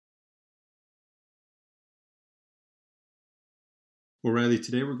Well, Riley,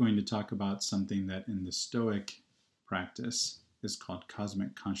 today we're going to talk about something that in the Stoic practice is called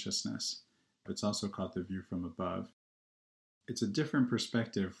cosmic consciousness. It's also called the view from above. It's a different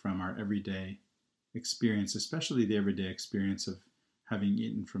perspective from our everyday experience, especially the everyday experience of having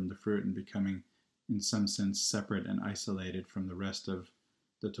eaten from the fruit and becoming, in some sense, separate and isolated from the rest of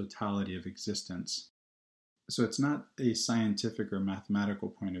the totality of existence. So it's not a scientific or mathematical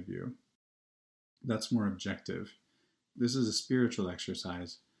point of view. That's more objective. This is a spiritual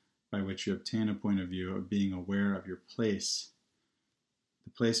exercise by which you obtain a point of view of being aware of your place, the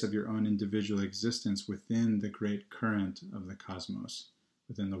place of your own individual existence within the great current of the cosmos,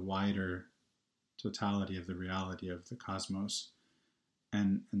 within the wider totality of the reality of the cosmos,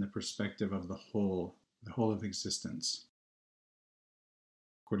 and the perspective of the whole of existence.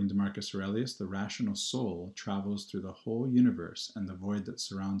 According to Marcus Aurelius, the rational soul travels through the whole universe and the void that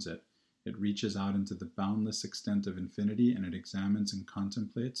surrounds it. It reaches out into the boundless extent of infinity, and it examines and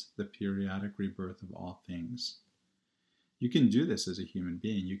contemplates the periodic rebirth of all things. You can do this as a human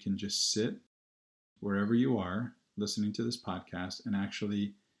being. You can just sit wherever you are listening to this podcast and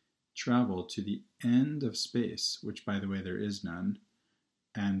actually travel to the end of space, which, by the way, there is none,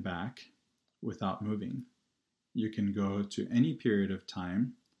 and back without moving. You can go to any period of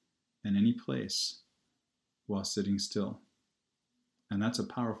time and any place while sitting still. And that's a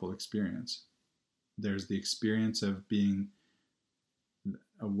powerful experience. There's the experience of being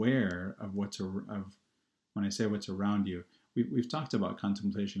aware of when I say what's around you, we've talked about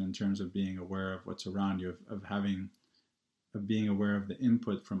contemplation in terms of being aware of what's around you, of being aware of the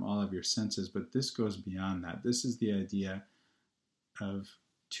input from all of your senses, but this goes beyond that. This is the idea of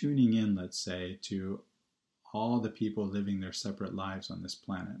tuning in, let's say, to all the people living their separate lives on this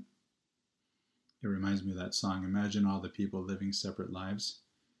planet. It reminds me of that song, Imagine All the People Living Separate Lives.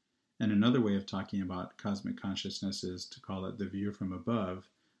 And another way of talking about cosmic consciousness is to call it the view from above,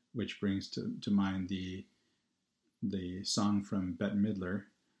 which brings to mind the song from Bette Midler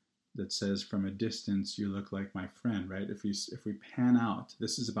that says, from a distance you look like my friend, right? If we pan out,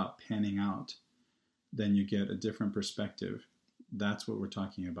 this is about panning out, then you get a different perspective. That's what we're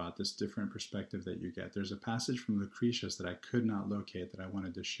talking about, this different perspective that you get. There's a passage from Lucretius that I could not locate that I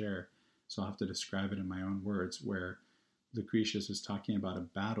wanted to share, so I'll have to describe it in my own words, where Lucretius is talking about a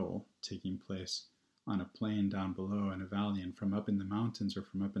battle taking place on a plain down below in a valley, and from up in the mountains or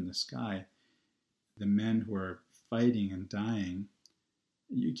from up in the sky, the men who are fighting and dying,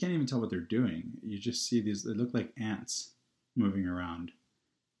 you can't even tell what they're doing. You just see these, they look like ants moving around.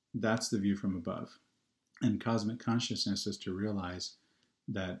 That's the view from above. And cosmic consciousness is to realize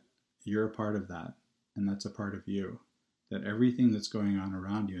that you're a part of that, and that's a part of you. That everything that's going on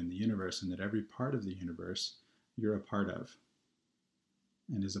around you in the universe, and that every part of the universe you're a part of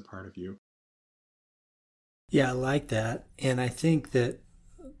and is a part of you. Yeah, I like that. And I think that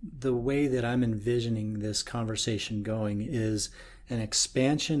the way that I'm envisioning this conversation going is an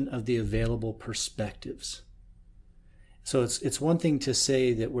expansion of the available perspectives. So it's one thing to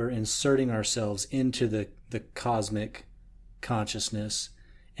say that we're inserting ourselves into the cosmic consciousness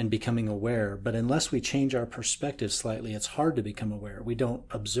and becoming aware, but unless we change our perspective slightly, it's hard to become aware. We don't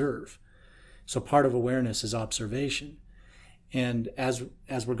observe. So part of awareness is observation. And as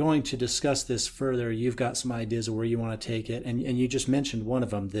we're going to discuss this further, you've got some ideas of where you want to take it. And you just mentioned one of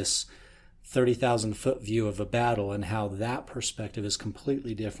them, this 30,000 foot view of a battle, and how that perspective is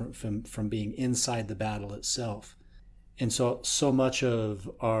completely different from being inside the battle itself. And so much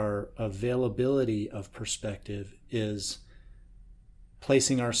of our availability of perspective is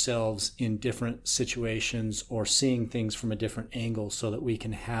placing ourselves in different situations or seeing things from a different angle so that we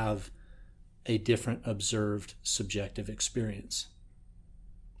can have a different observed subjective experience.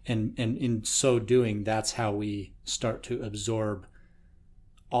 And in so doing, that's how we start to absorb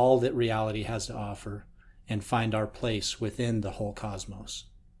all that reality has to offer and find our place within the whole cosmos.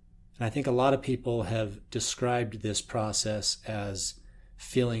 And I think a lot of people have described this process as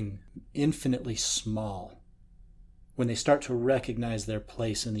feeling infinitely small. When they start to recognize their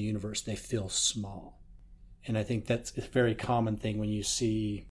place in the universe, they feel small. And I think that's a very common thing when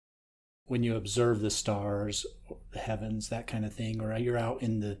you observe the stars, the heavens, that kind of thing, or you're out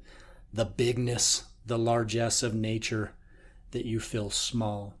in the bigness, the largesse of nature, that you feel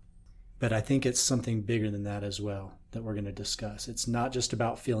small. But I think it's something bigger than that as well that we're going to discuss. It's not just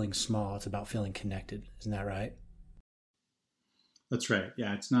about feeling small, it's about feeling connected. Isn't that right? That's right.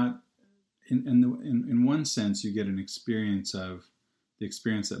 Yeah, it's not, in one sense, you get an experience of the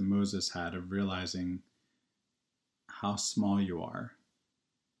experience that Moses had of realizing how small you are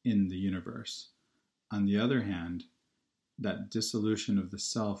in the universe. On the other hand, that dissolution of the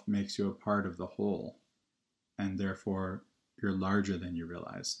self makes you a part of the whole, and therefore you're larger than you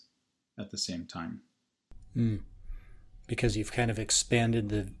realize at the same time. Because you've kind of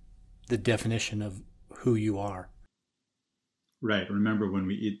expanded the definition of who you are. Right. Remember, when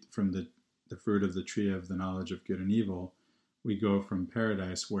we eat from the fruit of the tree of the knowledge of good and evil, we go from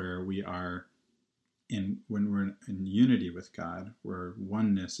paradise, where we are when we're in unity with God, where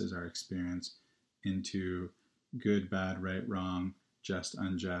oneness is our experience, into good, bad, right, wrong, just,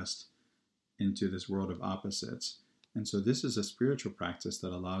 unjust, into this world of opposites. And so this is a spiritual practice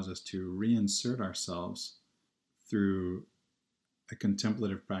that allows us to reinsert ourselves through a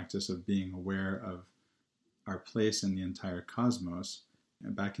contemplative practice of being aware of our place in the entire cosmos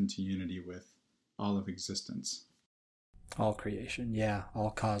and back into unity with all of existence. All creation, yeah,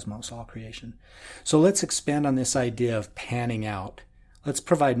 all cosmos, all creation. So let's expand on this idea of panning out. Let's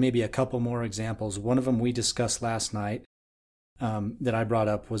provide maybe a couple more examples. One of them we discussed last night that I brought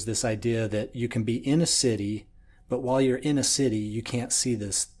up was this idea that you can be in a city, but while you're in a city, you can't see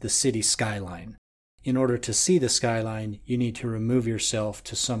the city skyline. In order to see the skyline, you need to remove yourself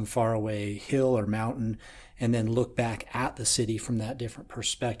to some faraway hill or mountain and then look back at the city from that different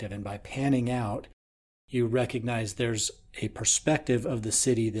perspective. And by panning out, you recognize there's a perspective of the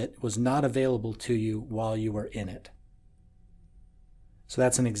city that was not available to you while you were in it. So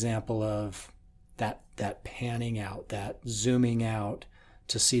that's an example of that panning out, that zooming out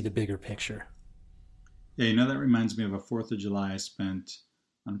to see the bigger picture. Yeah, that reminds me of a 4th of July I spent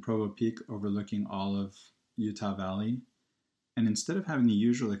on Provo Peak overlooking all of Utah Valley. And instead of having the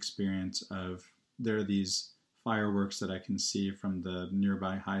usual experience of there are these fireworks that I can see from the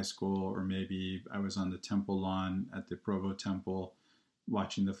nearby high school, or maybe I was on the temple lawn at the Provo Temple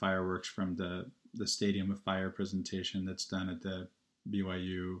watching the fireworks from the Stadium of Fire presentation that's done at the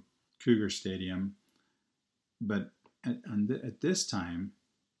BYU Cougar Stadium. But at this time,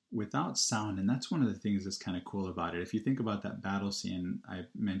 without sound, and that's one of the things that's kind of cool about it. If you think about that battle scene I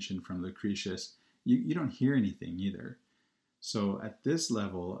mentioned from Lucretius, you don't hear anything either. So at this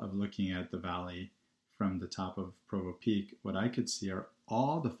level of looking at the valley from the top of Provo Peak, what I could see are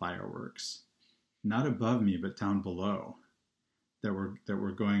all the fireworks, not above me, but down below, that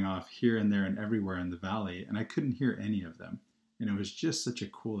were going off here and there and everywhere in the valley, and I couldn't hear any of them. And it was just such a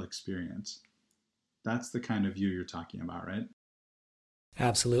cool experience. That's the kind of view you're talking about, right?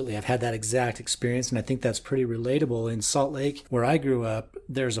 Absolutely. I've had that exact experience, and I think that's pretty relatable. In Salt Lake, where I grew up,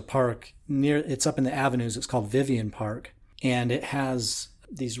 there's a park it's up in the avenues. It's called Vivian Park, and it has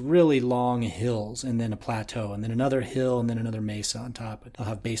these really long hills and then a plateau and then another hill and then another mesa on top. They'll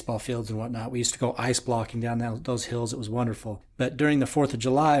have baseball fields and whatnot. We used to go ice blocking down those hills. It was wonderful. But during the 4th of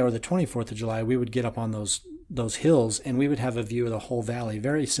July or the 24th of July, we would get up on those hills and we would have a view of the whole valley,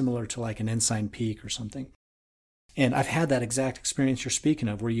 very similar to like an Ensign Peak or something. And I've had that exact experience you're speaking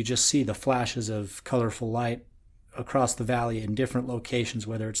of, where you just see the flashes of colorful light across the valley in different locations,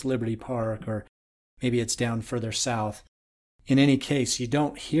 whether it's Liberty Park or maybe it's down further south. In any case, you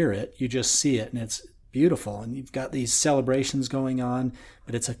don't hear it, you just see it, and it's beautiful. And you've got these celebrations going on,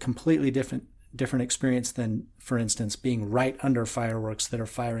 but it's a completely different experience than, for instance, being right under fireworks that are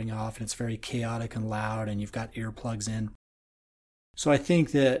firing off, and it's very chaotic and loud, and you've got earplugs in. So I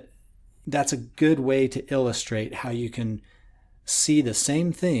think that's a good way to illustrate how you can see the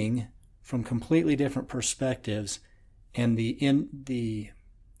same thing from completely different perspectives, and the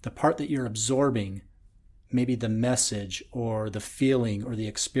part that you're absorbing, maybe the message or the feeling or the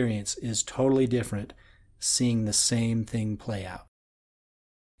experience, is totally different, seeing the same thing play out.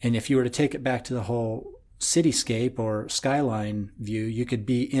 And if you were to take it back to the whole cityscape or skyline view, you could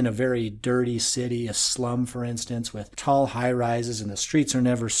be in a very dirty city, a slum, for instance, with tall high-rises, and the streets are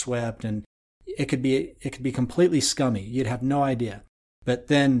never swept, and it could be completely scummy. You'd have no idea. But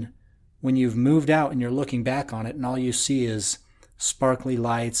then when you've moved out and you're looking back on it, and all you see is sparkly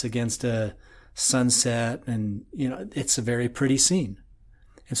lights against a sunset, and it's a very pretty scene.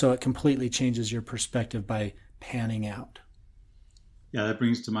 And so it completely changes your perspective by panning out. Yeah, that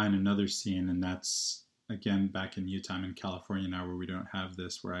brings to mind another scene, and that's, again, back in Utah. I'm in California now, where we don't have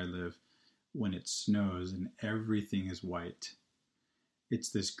this where I live, when it snows and everything is white. It's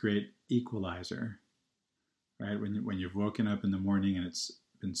this great equalizer, right? When you've woken up in the morning and it's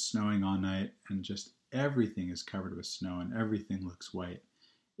been snowing all night and just everything is covered with snow and everything looks white.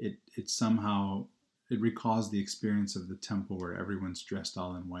 It somehow recalls the experience of the temple where everyone's dressed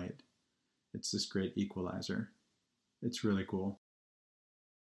all in white. It's this great equalizer. It's really cool.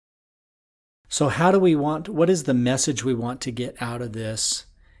 So what is the message we want to get out of this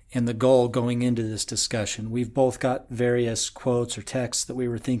and the goal going into this discussion? We've both got various quotes or texts that we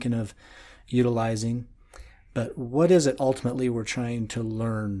were thinking of utilizing, but what is it ultimately we're trying to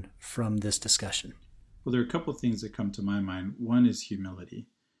learn from this discussion? Well, there are a couple of things that come to my mind. One is humility.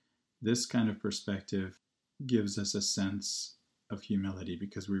 This kind of perspective gives us a sense of humility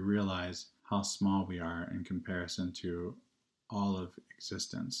because we realize how small we are in comparison to all of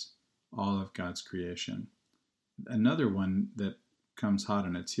existence, all of God's creation. Another one that comes hot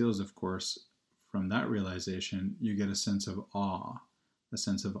on its heels, of course, from that realization, you get a sense of awe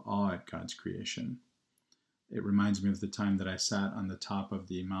at God's creation. It reminds me of the time that I sat on the top of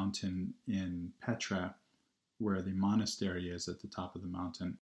the mountain in Petra, where the monastery is at the top of the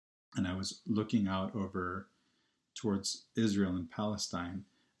mountain, and I was looking out over towards Israel and Palestine,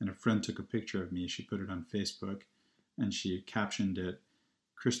 and a friend took a picture of me. She put it on Facebook, and she captioned it,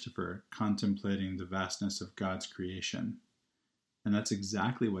 "Christopher, contemplating the vastness of God's creation." And that's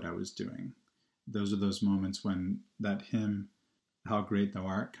exactly what I was doing. Those are those moments when that hymn, "How Great Thou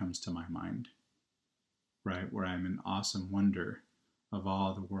Art," comes to my mind, right? Where I'm in awesome wonder of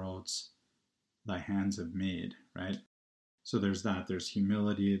all the worlds thy hands have made, right? So there's that. There's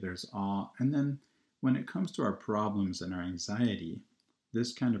humility, there's awe. And then when it comes to our problems and our anxiety,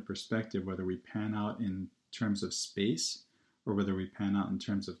 this kind of perspective, whether we pan out in terms of space or whether we pan out in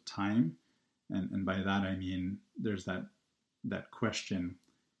terms of time, and by that I mean there's that question,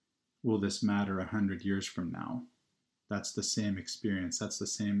 will this matter 100 years from now? That's the same experience. That's the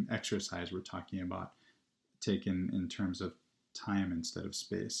same exercise we're talking about, taken in terms of time instead of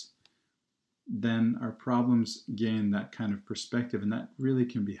space. Then our problems gain that kind of perspective, and that really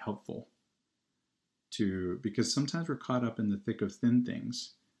can be helpful because sometimes we're caught up in the thick of thin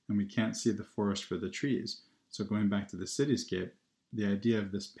things and we can't see the forest for the trees. So going back to the cityscape, the idea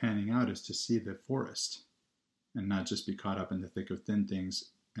of this panning out is to see the forest and not just be caught up in the thick of thin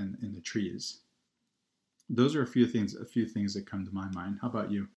things and in the trees. Those are a few things that come to my mind. How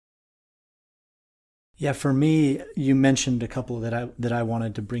about you? Yeah, for me, you mentioned a couple that I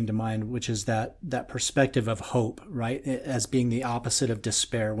wanted to bring to mind, which is that perspective of hope, right? As being the opposite of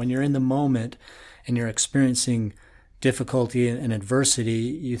despair. When you're in the moment and you're experiencing difficulty and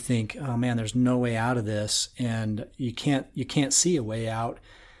adversity, you think, "Oh man, there's no way out of this," and you can't see a way out,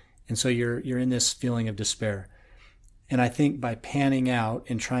 and so you're in this feeling of despair. And I think by panning out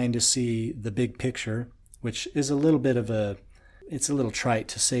and trying to see the big picture, which is a little bit of it's a little trite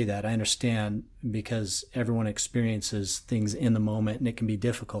to say that, I understand, because everyone experiences things in the moment and it can be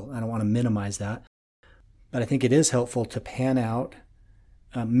difficult. I don't want to minimize that. But I think it is helpful to pan out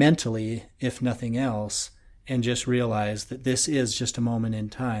mentally, if nothing else, and just realize that this is just a moment in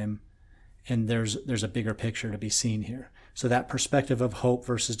time and there's a bigger picture to be seen here. So that perspective of hope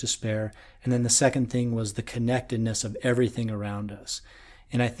versus despair. And then the second thing was the connectedness of everything around us.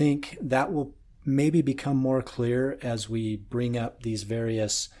 And I think that will maybe become more clear as we bring up these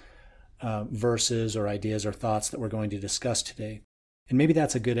various verses or ideas or thoughts that we're going to discuss today. And maybe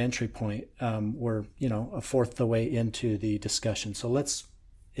that's a good entry point. We're, a fourth the way into the discussion. So let's,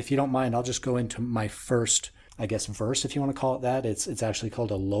 if you don't mind, I'll just go into my first, verse, if you want to call it that. It's actually called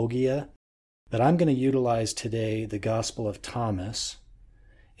a logia. But I'm going to utilize today the Gospel of Thomas.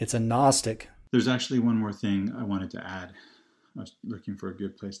 It's a Gnostic. There's actually one more thing I wanted to add. I was looking for a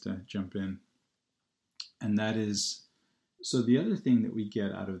good place to jump in. And that is, so the other thing that we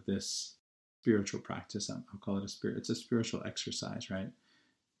get out of this spiritual practice, I'll call it it's a spiritual exercise, right?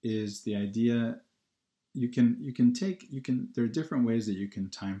 Is the idea there are different ways that you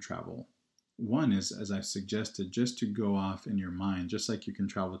can time travel. One is, as I've suggested, just to go off in your mind, just like you can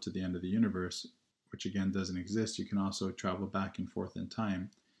travel to the end of the universe, which again doesn't exist. You can also travel back and forth in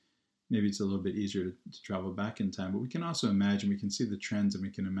time. Maybe it's a little bit easier to travel back in time, but we can also imagine, we can see the trends and we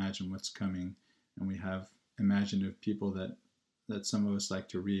can imagine what's coming. And we have imaginative people that some of us like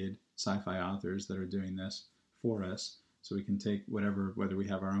to read, sci-fi authors that are doing this for us. So we can take whether we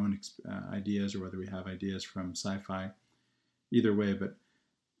have our own ideas or whether we have ideas from sci-fi, either way. But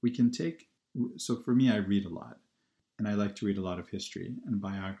we can take, so for me, I read a lot. And I like to read a lot of history and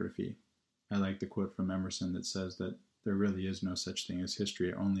biography. I like the quote from Emerson that says that there really is no such thing as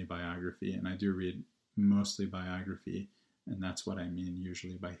history, only biography. And I do read mostly biography. And that's what I mean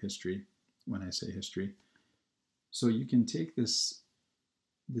usually by history when I say history. So you can take this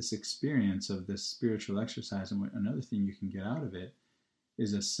experience of this spiritual exercise, and another thing you can get out of it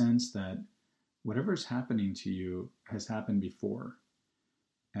is a sense that whatever's happening to you has happened before,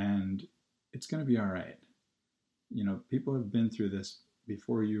 and it's going to be all right. People have been through this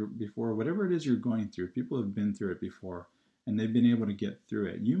before whatever it is you're going through. People have been through it before, and they've been able to get through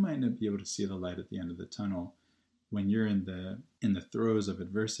it. You might not be able to see the light at the end of the tunnel when you're in the throes of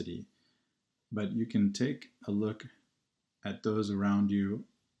adversity. But you can take a look at those around you,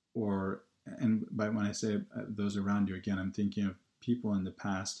 and by when I say those around you, again, I'm thinking of people in the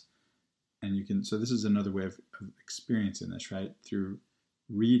past And you can, so this is another way of experiencing this, right? Through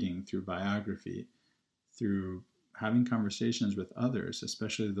reading, through biography, through having conversations with others,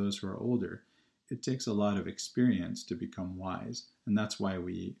 especially those who are older. It takes a lot of experience to become wise. And that's why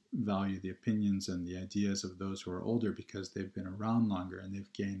we value the opinions and the ideas of those who are older, because they've been around longer and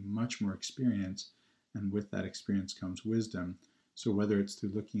they've gained much more experience. And with that experience comes wisdom. So whether it's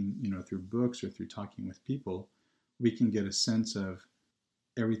through looking, through books or through talking with people, we can get a sense of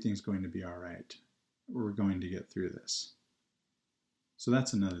everything's going to be all right. We're going to get through this. So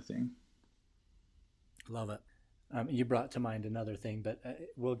that's another thing. Love it. You brought to mind another thing, but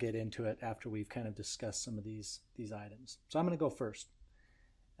we'll get into it after we've kind of discussed some of these items. So I'm going to go first.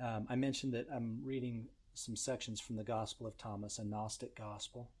 I mentioned that I'm reading some sections from the Gospel of Thomas, a Gnostic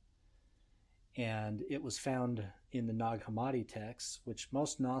gospel. And it was found in the Nag Hammadi texts, which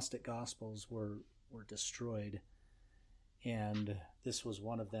most Gnostic gospels were destroyed. And this was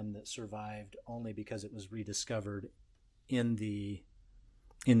one of them that survived only because it was rediscovered in the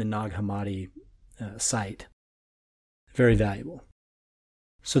Nag Hammadi site. Very valuable.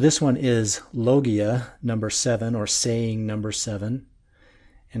 So this one is Logia number 7, or saying number 7.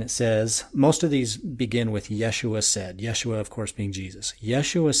 And it says, most of these begin with Yeshua said. Yeshua, of course, being Jesus.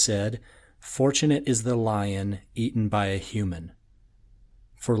 Yeshua said, fortunate is the lion eaten by a human,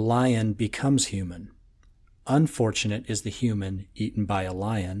 for lion becomes human. Unfortunate is the human eaten by a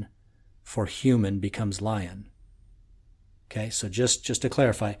lion, for human becomes lion. Okay, so just to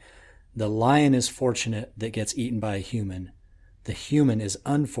clarify, the lion is fortunate that gets eaten by a human. The human is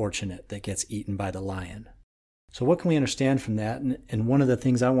unfortunate that gets eaten by the lion. So what can we understand from that? And one of the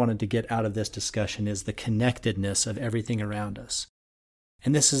things I wanted to get out of this discussion is the connectedness of everything around us.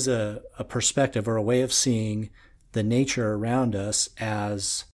 And this is a perspective or a way of seeing the nature around us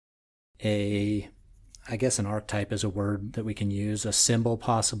as I guess an archetype is a word that we can use, a symbol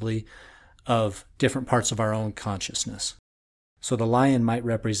possibly of different parts of our own consciousness. So the lion might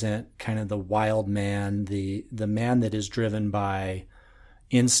represent kind of the wild man, the man that is driven by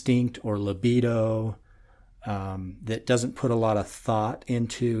instinct or libido, that doesn't put a lot of thought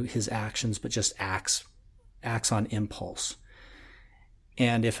into his actions, but just acts on impulse.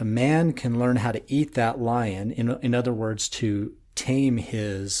 And if a man can learn how to eat that lion, in other words, to tame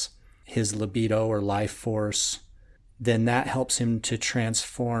his libido or life force, then that helps him to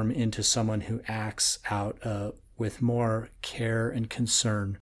transform into someone who acts out with more care and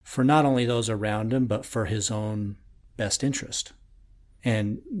concern for not only those around him, but for his own best interest.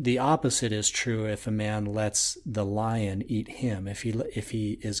 And the opposite is true if a man lets the lion eat him. If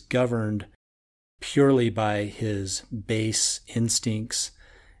he is governed purely by his base instincts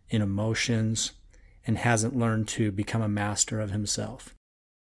and emotions and hasn't learned to become a master of himself.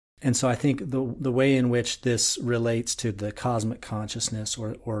 And so I think the way in which this relates to the cosmic consciousness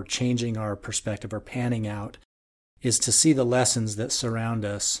or changing our perspective or panning out is to see the lessons that surround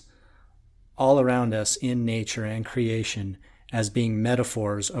us, all around us in nature and creation, as being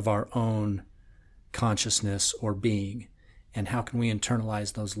metaphors of our own consciousness or being, and how can we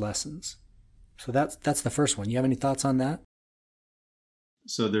internalize those lessons. So that's the first one. You have any thoughts on that?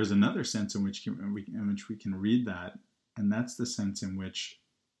 So there's another sense in which we can read that, and that's the sense in which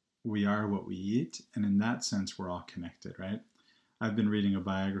we are what we eat, and in that sense we're all connected, right? I've been reading a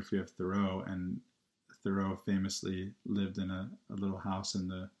biography of Thoreau, and Thoreau famously lived in a little house in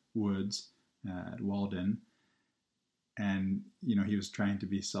the woods at Walden. And, he was trying to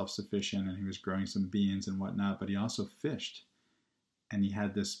be self-sufficient and he was growing some beans and whatnot, but he also fished. And he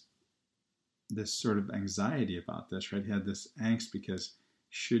had this sort of anxiety about this, right? He had this angst because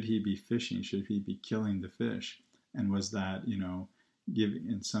should he be fishing? Should he be killing the fish? And was that,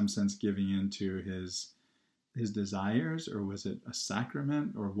 in some sense giving into his desires, or was it a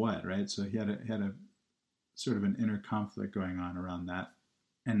sacrament or what, right? So he had a sort of an inner conflict going on around that.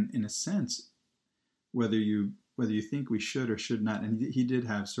 And in a sense, whether you think we should or should not, and he did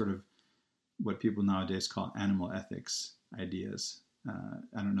have sort of what people nowadays call animal ethics ideas.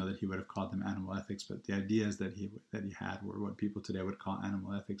 I don't know that he would have called them animal ethics, but the ideas that he had were what people today would call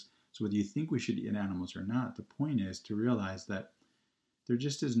animal ethics. So whether you think we should eat animals or not, the point is to realize that there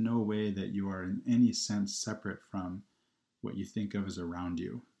just is no way that you are in any sense separate from what you think of as around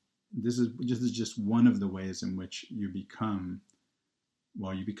you. This is just one of the ways in which you become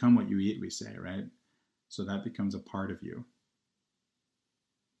what you eat, we say, right? So that becomes a part of you.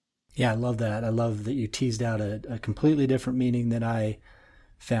 Yeah, I love that. I love that you teased out a completely different meaning than I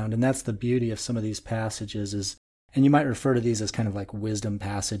found. And that's the beauty of some of these passages and you might refer to these as kind of like wisdom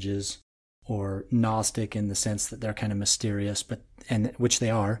passages or Gnostic in the sense that they're kind of mysterious, and which they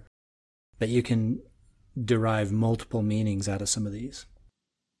are, but you can derive multiple meanings out of some of these.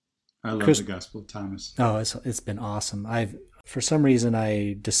 I love the Gospel of Thomas. Oh, it's been awesome. For some reason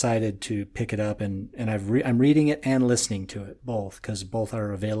I decided to pick it up, and I'm reading it and listening to it both, because both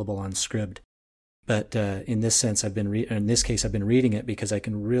are available on Scribd. But in this sense, in this case, I've been reading it because I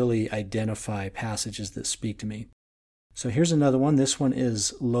can really identify passages that speak to me. So here's another one. This one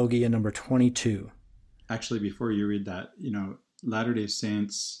is Logia number 22. Actually, before you read that, Latter-day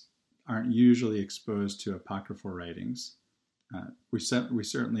Saints aren't usually exposed to apocryphal writings. We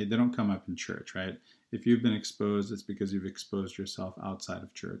certainly, they don't come up in church, right? If you've been exposed, it's because you've exposed yourself outside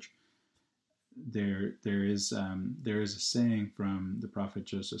of church. There is a saying from the prophet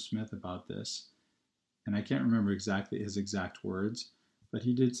Joseph Smith about this, and I can't remember exactly his exact words, but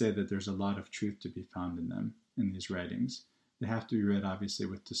he did say that there's a lot of truth to be found in them, in these writings. They have to be read, obviously,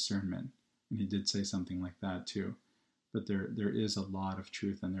 with discernment, and he did say something like that too. But there is a lot of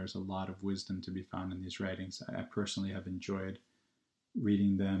truth, and there's a lot of wisdom to be found in these writings. I personally have enjoyed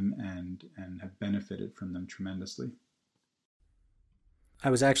reading them and have benefited from them tremendously. I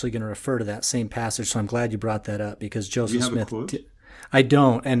was actually going to refer to that same passage, so I'm glad you brought that up, because Joseph Smith... Do you have a quote? I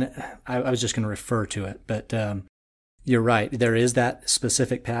don't, and I was just going to refer to it, but you're right. There is that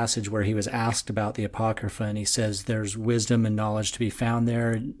specific passage where he was asked about the Apocrypha, and he says there's wisdom and knowledge to be found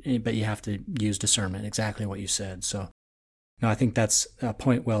there, but you have to use discernment, exactly what you said. So, no, I think that's a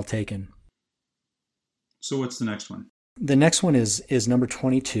point well taken. So what's the next one? The next one is number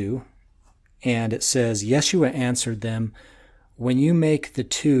 22, and it says, Yeshua answered them, when you make the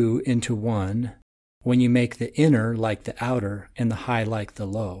two into one, when you make the inner like the outer and the high like the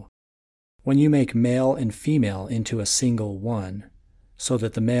low, when you make male and female into a single one, so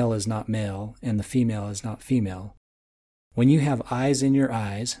that the male is not male and the female is not female, when you have eyes in your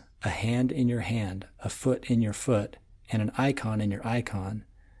eyes, a hand in your hand, a foot in your foot, and an icon in your icon,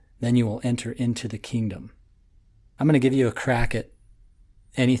 then you will enter into the kingdom. I'm going to give you a crack at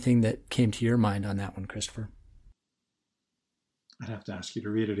anything that came to your mind on that one, Christopher. I'd have to ask you to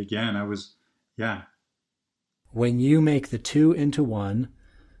read it again. When you make the two into one,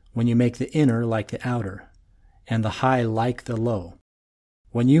 when you make the inner like the outer, and the high like the low,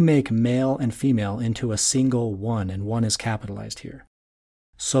 when you make male and female into a single one, and one is capitalized here,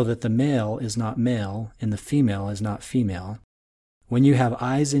 so that the male is not male and the female is not female, when you have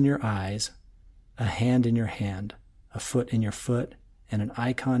eyes in your eyes, a hand in your hand, a foot in your foot, and an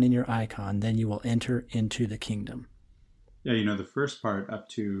icon in your icon, then you will enter into the kingdom. Yeah, the first part up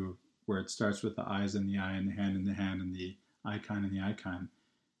to where it starts with the eyes in the eye and the hand in the hand and the icon in the icon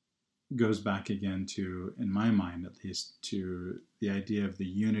goes back again to, in my mind at least, to the idea of the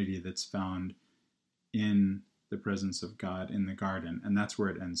unity that's found in the presence of God in the garden. And that's where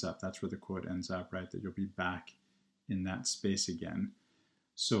it ends up. That's where the quote ends up, right? That you'll be back in that space again.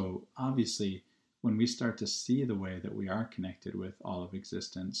 So obviously, when we start to see the way that we are connected with all of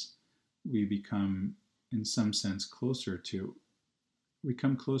existence, we become, in some sense, closer to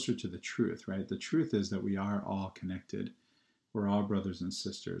the truth, right? The truth is that we are all connected. We're all brothers and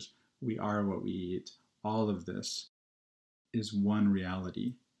sisters. We are what we eat. All of this is one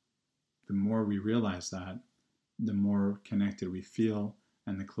reality. The more we realize that, the more connected we feel,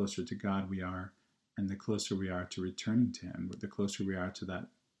 and the closer to God we are, and the closer we are to returning to Him, the closer we are to that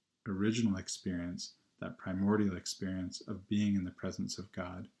original experience, that primordial experience of being in the presence of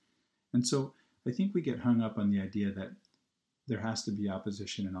God. And so I think we get hung up on the idea that there has to be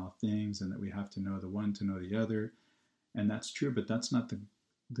opposition in all things, and that we have to know the one to know the other. And that's true, but that's not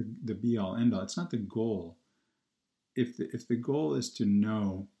the be-all, end-all. It's not the goal. If the goal is to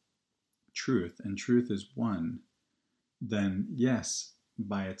know truth, and truth is one, then yes,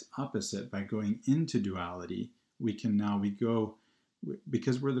 by its opposite, by going into duality, we go,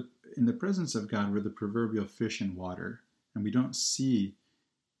 because in the presence of God, we're the proverbial fish in water, and we don't see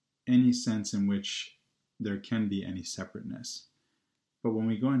any sense in which there can be any separateness. But when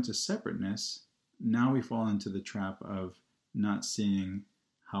we go into separateness, now we fall into the trap of not seeing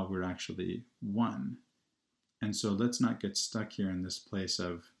how we're actually one. And so let's not get stuck here in this place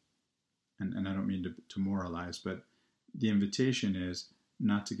of, and I don't mean to moralize, but the invitation is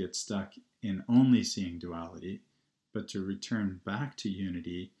not to get stuck in only seeing duality, but to return back to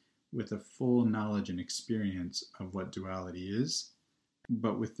unity with a full knowledge and experience of what duality is,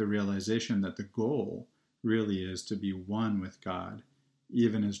 but with the realization that the goal really is to be one with God,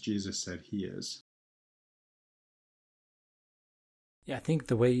 even as Jesus said He is. Yeah, I think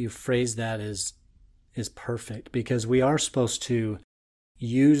the way you phrase that is perfect, because we are supposed to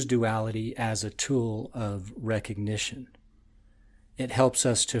use duality as a tool of recognition. It helps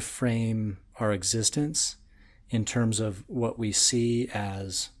us to frame our existence in terms of what we see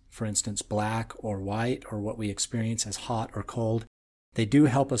as, for instance, black or white, or what we experience as hot or cold. They do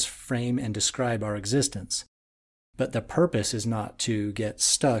help us frame and describe our existence. But the purpose is not to get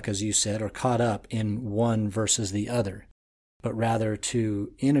stuck, as you said, or caught up in one versus the other, but rather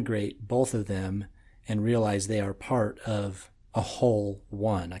to integrate both of them and realize they are part of a whole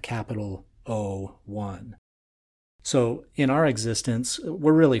one, a capital O one. So in our existence,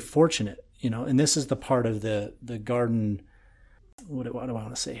 we're really fortunate, and this is the part of the garden, what do I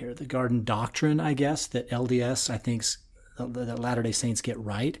want to say here? The garden doctrine, I guess, that LDS, I think, that Latter-day Saints get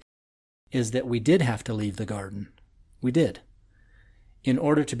right, is that we did have to leave the garden. We did. In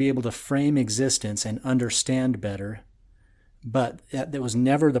order to be able to frame existence and understand better, but that was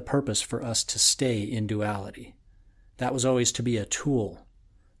never the purpose for us to stay in duality. That was always to be a tool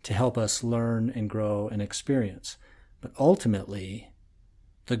to help us learn and grow and experience. But ultimately,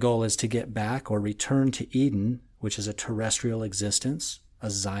 the goal is to get back or return to Eden, which is a terrestrial existence, a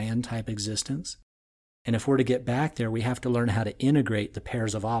Zion-type existence. And if we're to get back there, we have to learn how to integrate the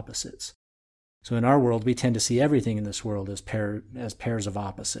pairs of opposites. So in our world, we tend to see everything in this world as pairs of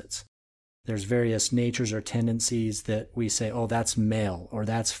opposites. There's various natures or tendencies that we say, oh, that's male or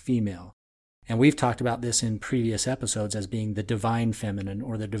that's female. And we've talked about this in previous episodes as being the divine feminine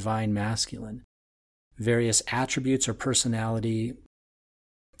or the divine masculine. Various attributes or personality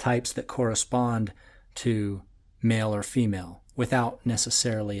types that correspond to male or female without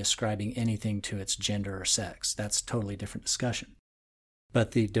necessarily ascribing anything to its gender or sex. That's a totally different discussion.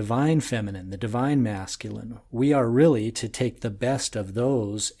 But the divine feminine, the divine masculine, we are really to take the best of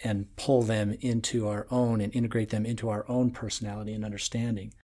those and pull them into our own and integrate them into our own personality and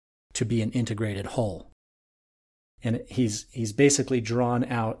understanding to be an integrated whole. And he's basically drawn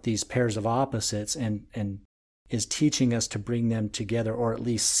out these pairs of opposites and is teaching us to bring them together, or at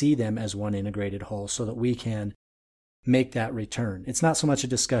least see them as one integrated whole, so that we can make that return. It's not so much a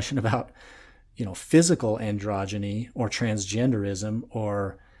discussion about physical androgyny or transgenderism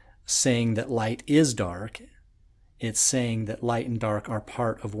or saying that light is dark. It's saying that light and dark are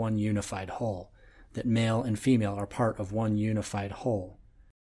part of one unified whole, that male and female are part of one unified whole.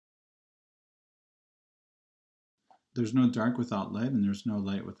 There's no dark without light, and there's no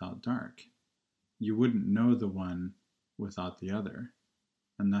light without dark. You wouldn't know the one without the other.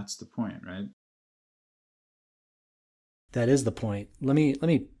 And that's the point, right? That is the point. Let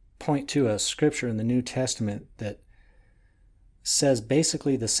me point to a scripture in the New Testament that says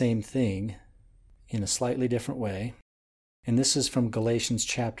basically the same thing in a slightly different way. And this is from Galatians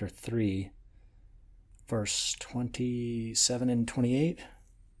chapter 3, verse 27 and 28.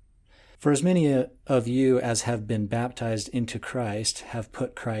 For as many of you as have been baptized into Christ have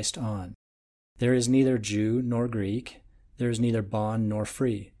put Christ on. There is neither Jew nor Greek, there is neither bond nor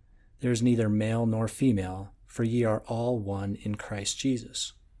free, there is neither male nor female, for ye are all one in Christ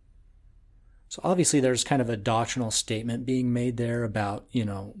Jesus. So obviously there's kind of a doctrinal statement being made there about,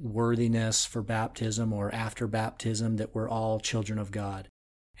 worthiness for baptism or after baptism, that we're all children of God.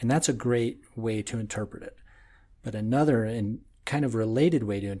 And that's a great way to interpret it. But another and kind of related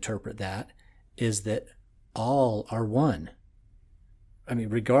way to interpret that is that all are one. I mean,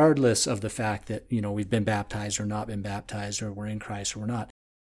 regardless of the fact that, we've been baptized or not been baptized, or we're in Christ or we're not,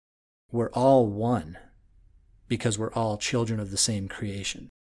 we're all one because we're all children of the same creation.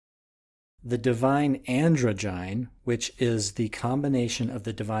 The divine androgyne, which is the combination of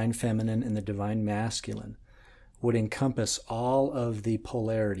the divine feminine and the divine masculine, would encompass all of the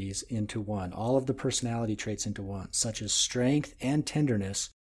polarities into one, all of the personality traits into one, such as strength and tenderness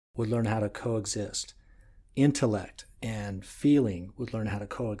would learn how to coexist. Intellect and feeling would learn how to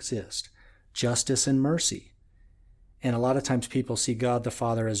coexist. Justice and mercy. And a lot of times people see God the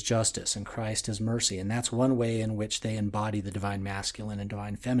Father as justice and Christ as mercy, and that's one way in which they embody the divine masculine and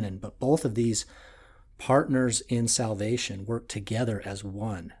divine feminine. But both of these partners in salvation work together as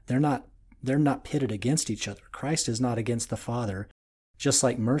one. They're not pitted against each other. Christ is not against the Father, just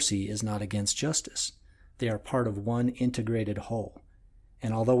like mercy is not against justice. They are part of one integrated whole.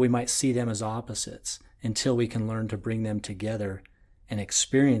 And although we might see them as opposites, until we can learn to bring them together and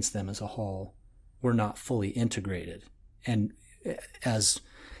experience them as a whole, we're not fully integrated. And as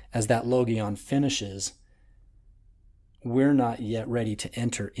that logion finishes, we're not yet ready to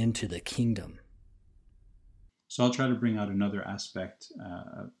enter into the kingdom. So I'll try to bring out another aspect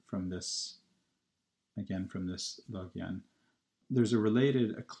from this logion. There's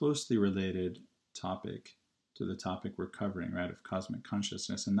a closely related topic to the topic we're covering, right, of cosmic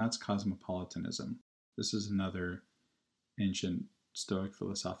consciousness, and that's cosmopolitanism. This is another ancient Stoic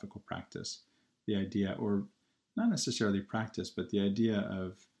philosophical practice. The idea, or not necessarily practice, but the idea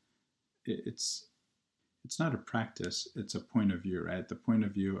of it's not a practice, it's a point of view, right? The point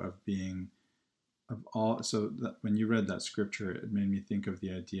of view of being of all, so that when you read that scripture, it made me think of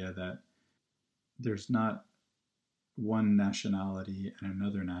the idea that there's not one nationality and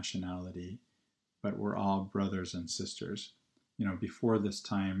another nationality, but we're all brothers and sisters. Before this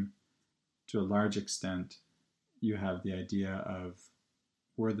time, to a large extent, you have the idea of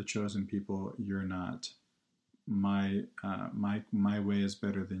we're the chosen people, you're not. My way is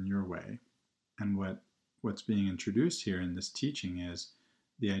better than your way. And what's being introduced here in this teaching is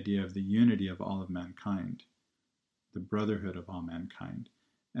the idea of the unity of all of mankind, the brotherhood of all mankind.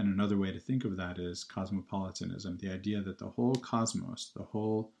 And another way to think of that is cosmopolitanism, the idea that the whole cosmos, the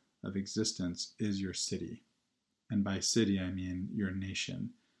whole of existence, is your city. And by city, I mean your nation.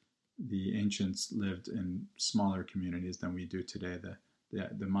 The ancients lived in smaller communities than we do today.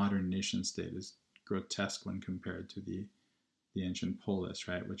 The modern nation state is grotesque when compared to the ancient polis,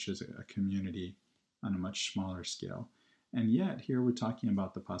 right, which is a community on a much smaller scale. And yet, here we're talking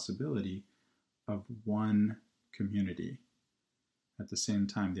about the possibility of one community. At the same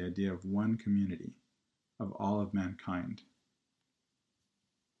time, the idea of one community, of all of mankind.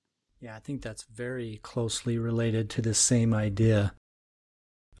 Yeah, I think that's very closely related to the same idea.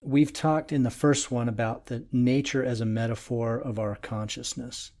 We've talked in the first one about the nature as a metaphor of our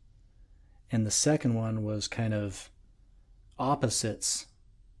consciousness. And the second one was kind of opposites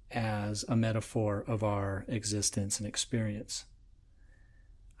as a metaphor of our existence and experience.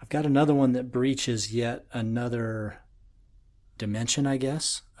 I've got another one that breaches yet another dimension, I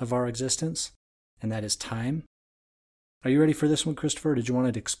guess, of our existence, and that is time. Are you ready for this one, Christopher? Or did you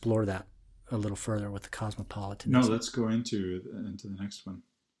want to explore that a little further with the cosmopolitanism? No, let's go into the next one.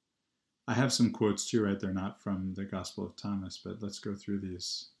 I have some quotes too, right? They're not from the Gospel of Thomas, but let's go through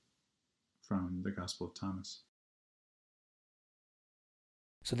these from the Gospel of Thomas.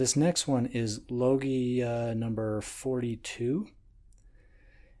 So this next one is Logia number 42.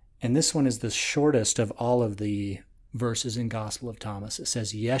 And this one is the shortest of all of the verses in Gospel of Thomas. It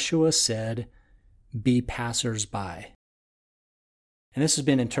says, Yeshua said, be passers-by. And this has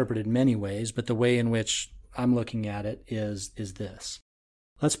been interpreted many ways, but the way in which I'm looking at it is this.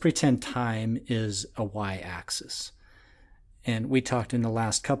 Let's pretend time is a y-axis. And we talked in the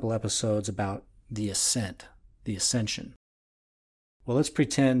last couple episodes about the ascent, the ascension. Well, let's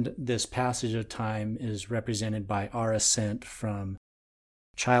pretend this passage of time is represented by our ascent from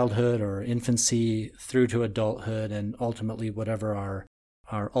childhood or infancy through to adulthood and ultimately whatever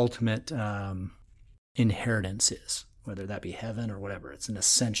our ultimate inheritance is, whether that be heaven or whatever. It's an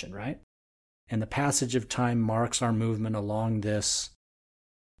ascension, right? And the passage of time marks our movement along this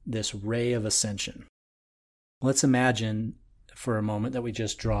ray of ascension. Let's imagine for a moment that we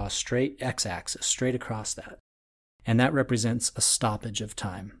just draw a straight x-axis, straight across that. And that represents a stoppage of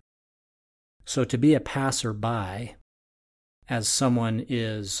time. So to be a passerby, as someone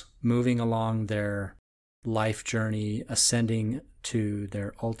is moving along their life journey, ascending to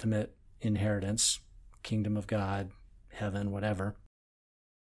their ultimate inheritance, kingdom of God, heaven, whatever.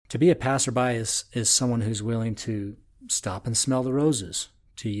 To be a passerby is someone who's willing to stop and smell the roses,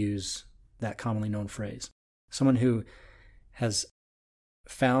 to use that commonly known phrase. Someone who has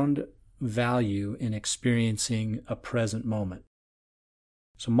found value in experiencing a present moment.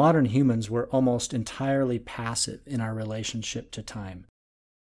 So modern humans were almost entirely passive in our relationship to time.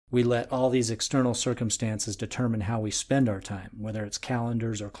 We let all these external circumstances determine how we spend our time, whether it's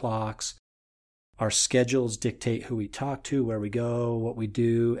calendars or clocks. Our schedules dictate who we talk to, where we go, what we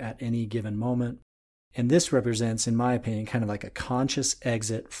do at any given moment. And this represents, in my opinion, kind of like a conscious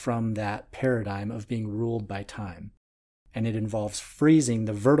exit from that paradigm of being ruled by time. And it involves freezing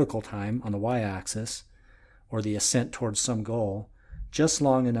the vertical time on the y-axis, or the ascent towards some goal, just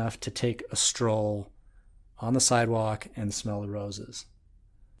long enough to take a stroll on the sidewalk and smell the roses.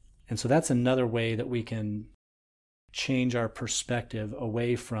 And so that's another way that we can change our perspective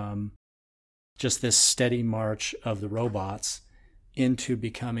away from just this steady march of the robots into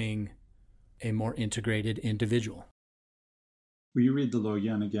becoming a more integrated individual. Will you read the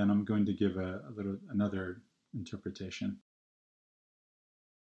Logia? And again, I'm going to give another interpretation.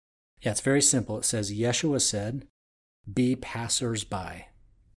 Yeah, it's very simple. It says, Yeshua said, be passers-by.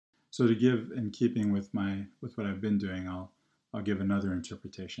 So to give, in keeping with what I've been doing, I'll give another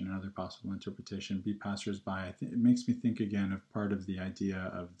interpretation, another possible interpretation. Be passers-by. It makes me think again of part of the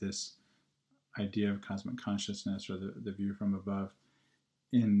idea of this idea of cosmic consciousness, or the view from above.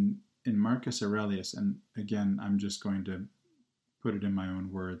 In Marcus Aurelius, and again, I'm just going to put it in my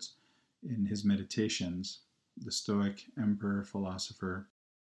own words, in his Meditations, the Stoic emperor, philosopher,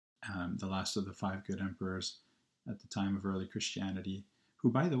 the last of the five good emperors at the time of early Christianity, who,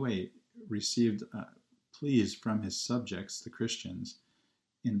 by the way, received pleas from his subjects, the Christians,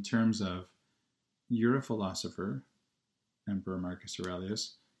 in terms of, you're a philosopher, Emperor Marcus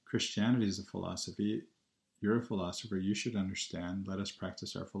Aurelius. Christianity is a philosophy. You're a philosopher. You should understand. Let us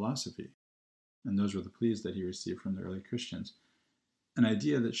practice our philosophy. And those were the pleas that he received from the early Christians. An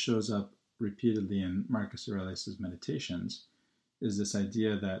idea that shows up repeatedly in Marcus Aurelius' Meditations is this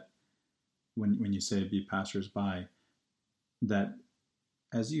idea that when you say be passers-by, that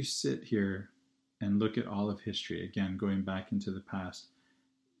as you sit here and look at all of history, again, going back into the past,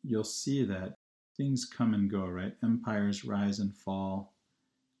 you'll see that things come and go, right? Empires rise and fall.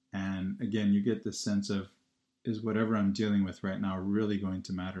 And again, you get this sense of, is whatever I'm dealing with right now really going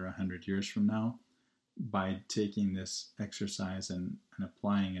to matter 100 years from now? By taking this exercise and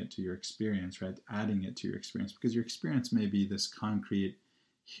applying it to your experience, right? Adding it to your experience, because your experience may be this concrete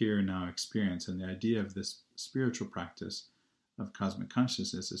here now experience. And the idea of this spiritual practice of cosmic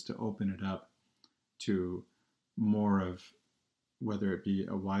consciousness is to open it up to more of, whether it be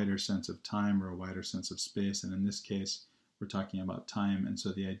a wider sense of time or a wider sense of space. And in this case, we're talking about time. And so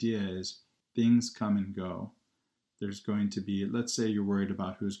the idea is things come and go. There's going to be, let's say you're worried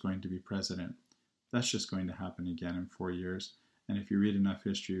about who's going to be president. That's just going to happen again in 4 years. And if you read enough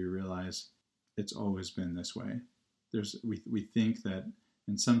history, you realize it's always been this way. We think that,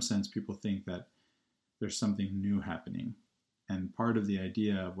 in some sense, people think that there's something new happening. And part of the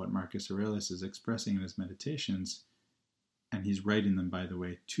idea of what Marcus Aurelius is expressing in his Meditations, and he's writing them, by the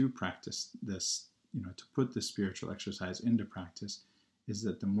way, to practice this, to put this spiritual exercise into practice, is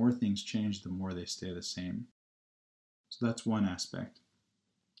that the more things change, the more they stay the same. So that's one aspect.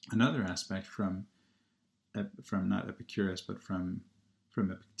 Another aspect from not Epicurus, but from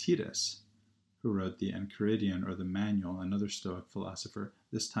Epictetus, who wrote the Enchiridion, or the Manual, another Stoic philosopher,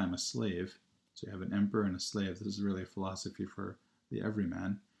 this time a slave. So you have an emperor and a slave. This is really a philosophy for the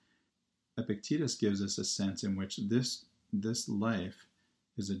everyman. Epictetus gives us a sense in which this life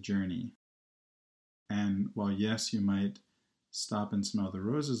is a journey. And while, yes, you might stop and smell the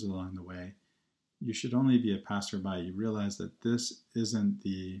roses along the way, you should only be a passerby. You realize that this isn't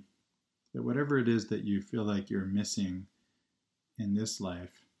that whatever it is that you feel like you're missing in this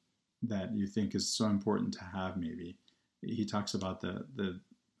life that you think is so important to have, maybe. He talks about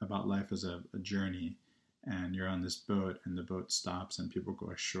about life as a journey, and you're on this boat, and the boat stops, and people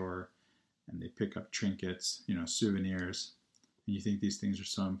go ashore, and they pick up trinkets, souvenirs, and you think these things are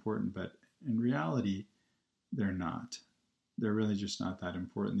so important, but in reality, they're not. They're really just not that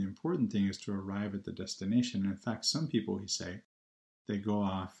important. The important thing is to arrive at the destination. And in fact, some people, he say, they go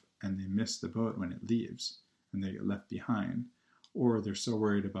off and they miss the boat when it leaves, and they get left behind. Or they're so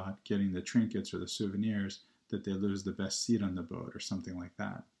worried about getting the trinkets or the souvenirs that they lose the best seat on the boat or something like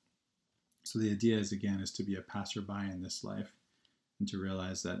that. So the idea is, again, is to be a passerby in this life and to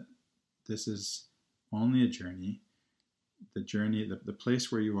realize that this is only a journey. The journey, the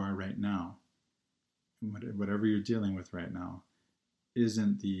place where you are right now, whatever you're dealing with right now,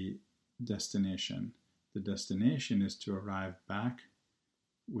 isn't the destination. The destination is to arrive back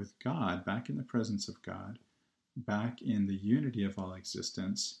with God, back in the presence of God, back in the unity of all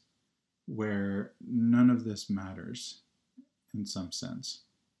existence, where none of this matters in some sense.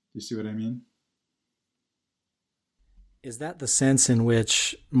 Do you see what I mean? Is that the sense in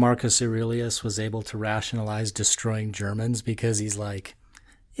which Marcus Aurelius was able to rationalize destroying Germans? Because he's like,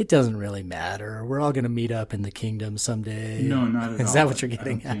 it doesn't really matter. We're all going to meet up in the kingdom someday. No, not at all. Is that what you're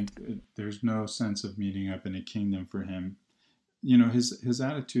getting at? There's no sense of meeting up in a kingdom for him. His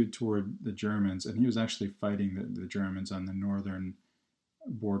attitude toward the Germans, and he was actually fighting the Germans on the northern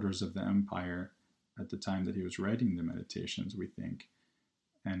borders of the empire at the time that he was writing the Meditations, we think.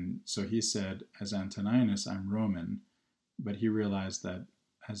 And so he said, as Antoninus, I'm Roman, but he realized that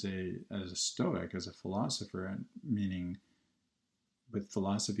as a Stoic, as a philosopher, and meaning with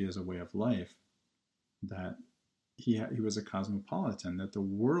philosophy as a way of life, that he was a cosmopolitan, that the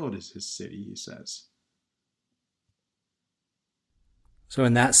world is his city, he says. So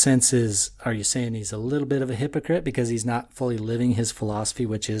in that sense, are you saying he's a little bit of a hypocrite because he's not fully living his philosophy,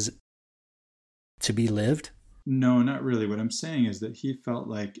 which is to be lived? No, not really. What I'm saying is that he felt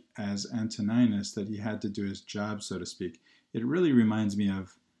like, as Antoninus, that he had to do his job, so to speak. It really reminds me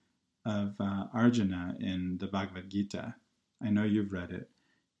of Arjuna in the Bhagavad Gita. I know you've read it.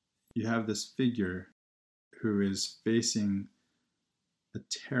 You have this figure who is facing a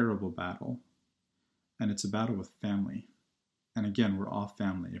terrible battle, and it's a battle with family. And again, we're all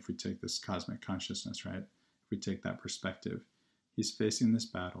family if we take this cosmic consciousness, right? If we take that perspective. He's facing this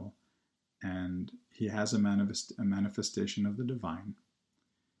battle, and he has a manifestation of the divine.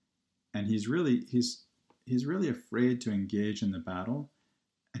 And he's really afraid to engage in the battle,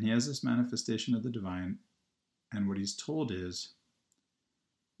 and he has this manifestation of the divine, and what he's told is,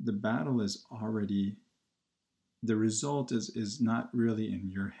 the battle is already, the result is not really in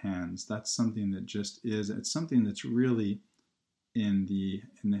your hands. That's something that just is. It's something that's really in the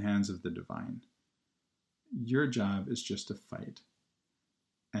hands of the divine. Your job is just to fight.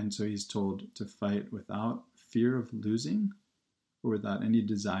 And so he's told to fight without fear of losing or without any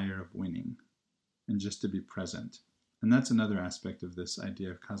desire of winning, and just to be present. And that's another aspect of this idea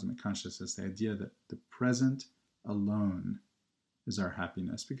of cosmic consciousness, the idea that the present alone is our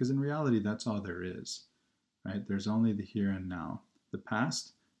happiness, because in reality, that's all there is, right? There's only the here and now. The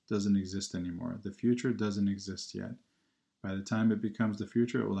past doesn't exist anymore. The future doesn't exist yet. By the time it becomes the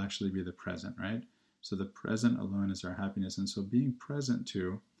future, it will actually be the present, right? So the present alone is our happiness. And so being present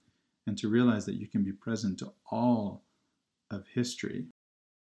to, and to realize that you can be present to all of history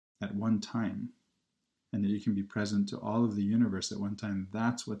at one time, and that you can be present to all of the universe at one time,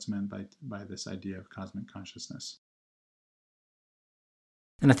 that's what's meant by this idea of cosmic consciousness.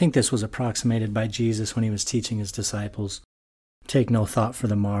 And I think this was approximated by Jesus when he was teaching his disciples. Take no thought for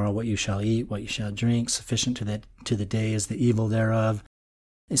the morrow, what you shall eat, what you shall drink, sufficient to the day is the evil thereof.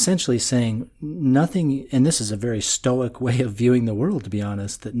 Essentially saying nothing, and this is a very stoic way of viewing the world, to be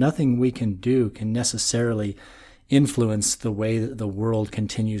honest, that nothing we can do can necessarily influence the way that the world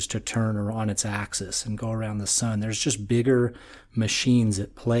continues to turn or on its axis and go around the sun. There's just bigger machines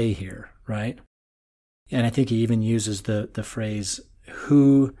at play here, right? And I think he even uses the phrase,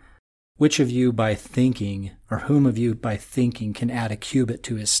 which of you by thinking, or whom of you by thinking can add a cubit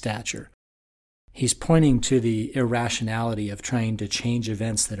to his stature? He's pointing to the irrationality of trying to change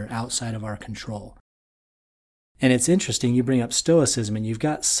events that are outside of our control. And it's interesting, you bring up Stoicism, and you've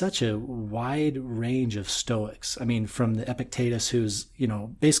got such a wide range of Stoics. I mean, from the Epictetus, who's,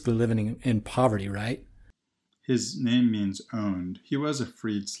 basically living in poverty, right? His name means owned. He was a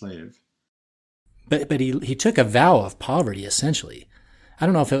freed slave. But he took a vow of poverty, essentially. I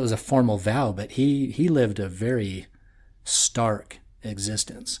don't know if it was a formal vow, but he lived a very stark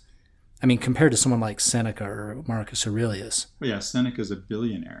existence. I mean, compared to someone like Seneca or Marcus Aurelius. Well, yeah, Seneca's a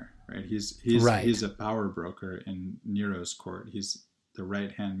billionaire, right? He's right. He's a power broker in Nero's court. He's the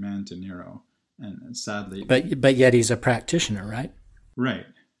right-hand man to Nero, and sadly... But yet he's a practitioner, right? Right,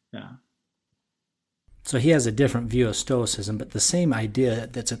 yeah. So he has a different view of Stoicism, but the same idea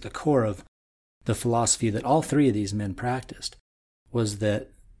that's at the core of the philosophy that all three of these men practiced was that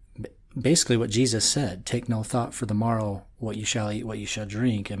basically what Jesus said, take no thought for the morrow, what you shall eat, what you shall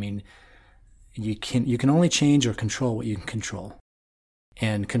drink. I mean, you can only change or control what you can control.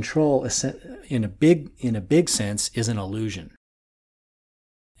 And control in a big sense is an illusion.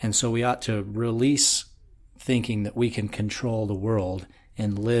 And so we ought to release thinking that we can control the world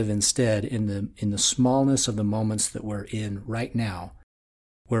and live instead in the smallness of the moments that we're in right now,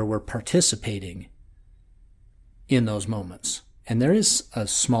 where we're participating in those moments. And there is a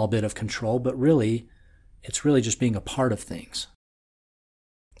small bit of control, but really, it's really just being a part of things.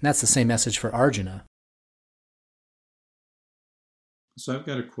 And that's the same message for Arjuna. So I've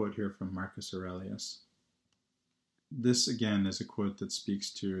got a quote here from Marcus Aurelius. This, again, is a quote that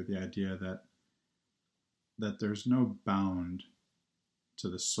speaks to the idea that there's no bound to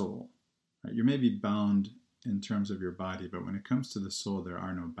the soul. Right? You may be bound in terms of your body, but when it comes to the soul, there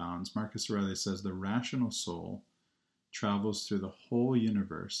are no bounds. Marcus Aurelius says, the rational soul travels through the whole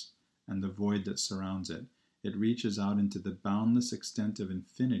universe and the void that surrounds it. It reaches out into the boundless extent of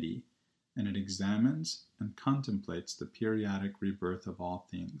infinity, and it examines and contemplates the periodic rebirth of all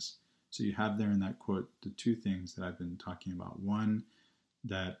things. So you have there in that quote the two things that I've been talking about. One,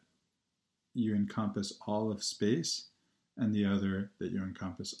 that you encompass all of space, and the other, that you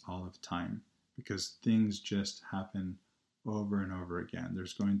encompass all of time, because things just happen over and over again.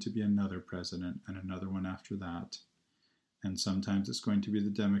 There's going to be another president and another one after that. And sometimes it's going to be the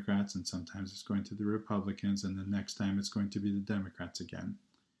Democrats, and sometimes it's going to be the Republicans, and the next time it's going to be the Democrats again.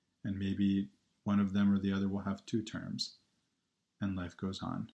 And maybe one of them or the other will have 2 terms, and life goes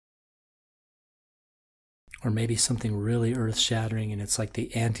on. Or maybe something really earth-shattering, and it's like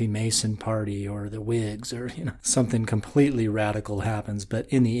the anti-Mason party or the Whigs, or something completely radical happens. But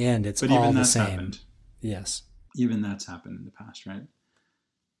in the end, it's all the same. Happened. Yes. Even that's happened in the past, right?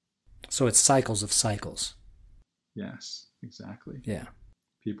 So it's cycles of cycles. Yes, exactly. Yeah.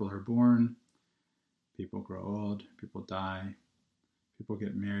 People are born, people grow old, people die, people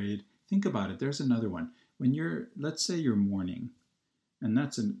get married. Think about it. There's another one. When let's say you're mourning, and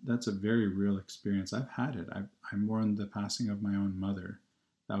that's a very real experience. I've had it. I mourned the passing of my own mother.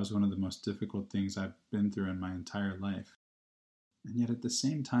 That was one of the most difficult things I've been through in my entire life. And yet at the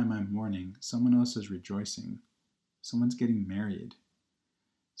same time I'm mourning, someone else is rejoicing. Someone's getting married.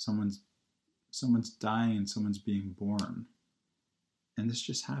 Someone's dying and someone's being born. And this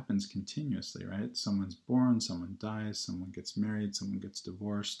just happens continuously, right? Someone's born, someone dies, someone gets married, someone gets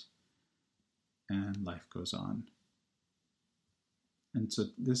divorced, and life goes on. And so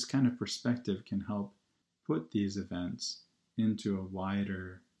this kind of perspective can help put these events into a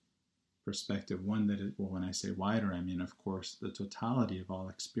wider perspective, one that is, well, when I say wider, I mean, of course, the totality of all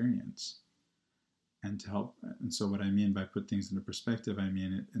experience. And so what I mean by put things into perspective, I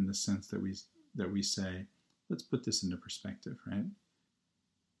mean it in the sense that we say, let's put this into perspective, right?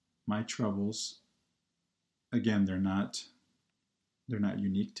 My troubles, again, they're not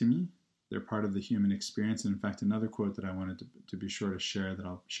unique to me. They're part of the human experience. And in fact, another quote that I wanted to be sure to share, that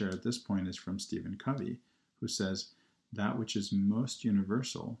I'll share at this point, is from Stephen Covey, who says, that which is most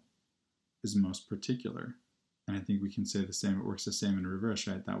universal is most particular. And I think we can say the same, it works the same in reverse,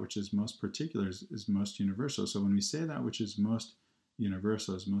 right? That which is most particular is most universal. So when we say that which is most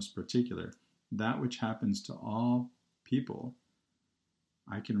universal is most particular, that which happens to all people,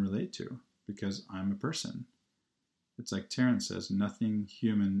 I can relate to because I'm a person. It's like Terence says, nothing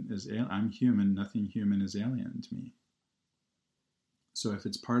human is alien. I'm human, nothing human is alien to me. So if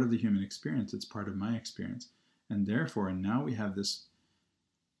it's part of the human experience, it's part of my experience. And therefore, now we have this,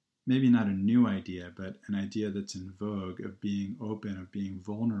 maybe not a new idea, but an idea that's in vogue of being open, of being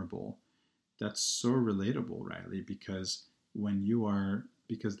vulnerable. That's so relatable, Riley, because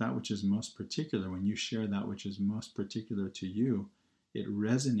because that which is most particular, when you share that which is most particular to you, it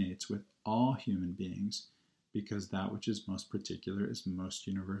resonates with all human beings, because that which is most particular is most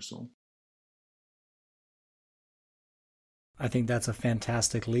universal. I think that's a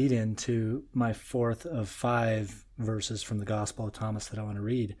fantastic lead-in to my 4th of 5 verses from the Gospel of Thomas that I want to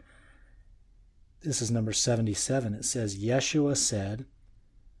read. This is number 77. It says, Yeshua said,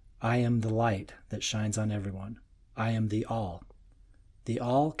 I am the light that shines on everyone. I am the all. The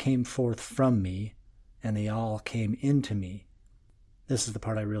all came forth from me, and the all came into me. This is the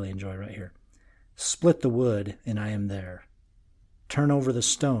part I really enjoy right here. Split the wood, and I am there. Turn over the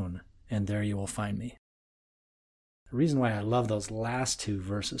stone, and there you will find me. The reason why I love those last 2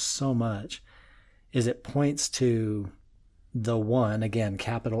 verses so much is it points to the one, again,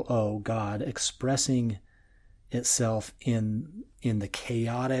 capital O, God, expressing itself in the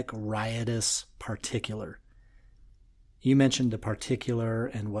chaotic, riotous particular. You mentioned the particular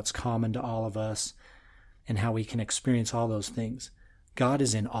and what's common to all of us and how we can experience all those things. God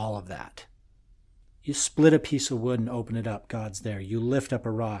is in all of that. You split a piece of wood and open it up, God's there. You lift up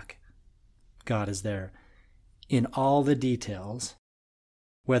a rock, God is there. In all the details,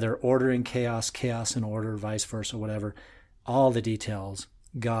 whether order and chaos, chaos and order, vice versa, whatever, all the details,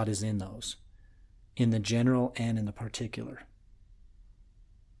 God is in those, in the general and in the particular.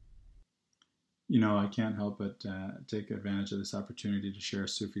 I can't help but take advantage of this opportunity to share a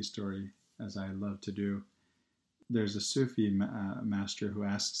Sufi story, as I love to do. There's a Sufi master who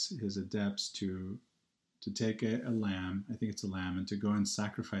asks his adepts to take a lamb, I think it's a lamb, and to go and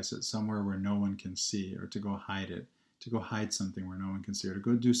sacrifice it somewhere where no one can see, or to go hide it, to go hide something where no one can see, or to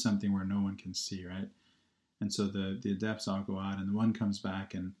go do something where no one can see, right? And so the adepts all go out, and the one comes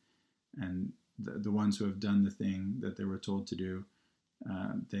back, and the ones who have done the thing that they were told to do,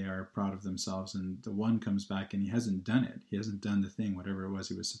 they are proud of themselves, and the one comes back and he hasn't done it. He hasn't done the thing, whatever it was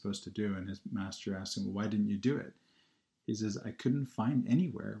he was supposed to do, and his master asks him, well, why didn't you do it? He says, I couldn't find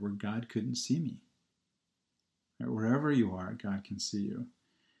anywhere where God couldn't see me. Wherever you are, God can see you.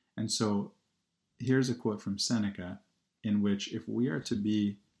 And so here's a quote from Seneca, in which if we are to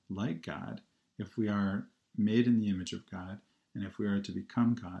be like God, if we are made in the image of God, and if we are to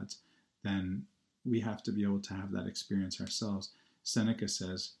become gods, then we have to be able to have that experience ourselves. Seneca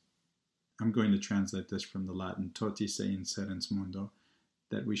says, I'm going to translate this from the Latin, toti se inserens mundo,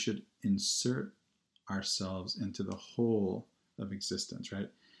 that we should insert ourselves into the whole of existence, right?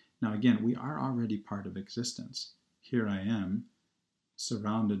 Now, again, we are already part of existence. Here I am,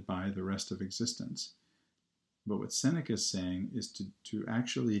 surrounded by the rest of existence. But what Seneca is saying is to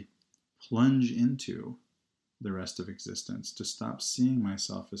actually plunge into the rest of existence, to stop seeing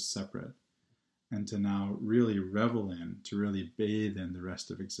myself as separate, and to now really revel in, to really bathe in the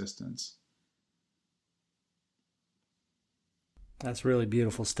rest of existence. That's really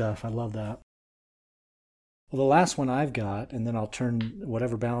beautiful stuff. I love that. Well, the last one I've got, and then I'll turn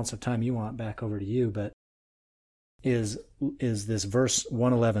whatever balance of time you want back over to you, but is this verse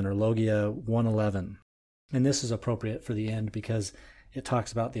 111, or Logia 111. And this is appropriate for the end because it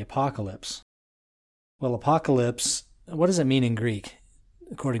talks about the apocalypse. Well, apocalypse, what does it mean in Greek,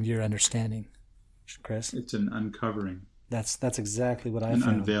 according to your understanding, Chris? It's an uncovering. That's exactly what I found. An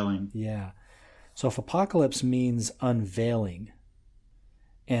unveiling. Yeah. So if apocalypse means unveiling,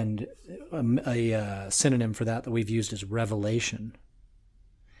 and a synonym for that we've used is revelation.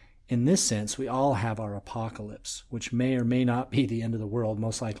 in this sense, we all have our apocalypse, which may or may not be the end of the world,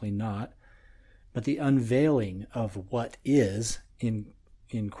 most likely not. But the unveiling of what is, in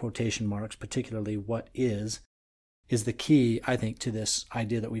quotation marks, particularly what is the key, I think, to this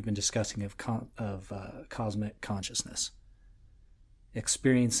idea that we've been discussing of cosmic consciousness.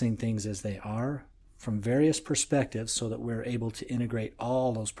 Experiencing things as they are from various perspectives so that we're able to integrate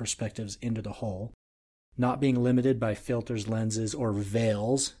all those perspectives into the whole, not being limited by filters, lenses, or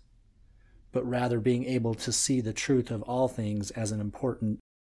veils, but rather being able to see the truth of all things as an important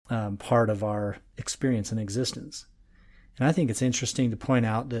part of our experience and existence. And I think it's interesting to point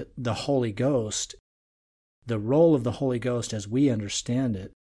out that the Holy Ghost, the role of the Holy Ghost as we understand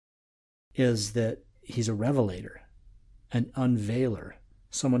it, is that he's a revelator, an unveiler,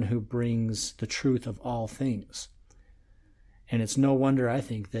 someone who brings the truth of all things. And it's no wonder, I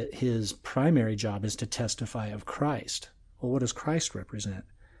think, that his primary job is to testify of Christ. Well, what does Christ represent?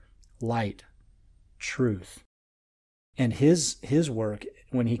 Light, truth. And his work,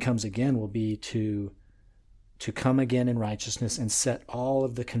 when he comes again, will be to come again in righteousness and set all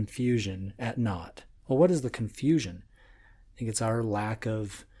of the confusion at naught. Well, what is the confusion? I think it's our lack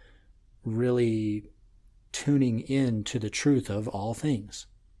of really tuning in to the truth of all things.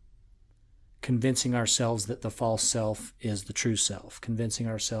 Convincing ourselves that the false self is the true self. Convincing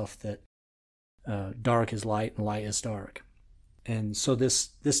ourselves that dark is light and light is dark. And so this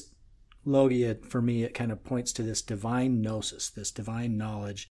logia, for me, it kind of points to this divine gnosis, this divine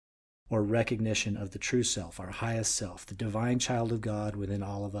knowledge or recognition of the true self, our highest self, the divine child of God within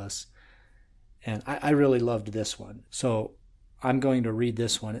all of us. And I really loved this one. So I'm going to read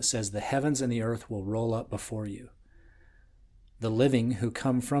this one. It says, "The heavens and the earth will roll up before you. The living who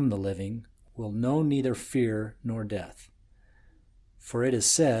come from the living will know neither fear nor death. For it is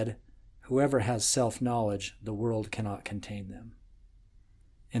said, whoever has self-knowledge, the world cannot contain them."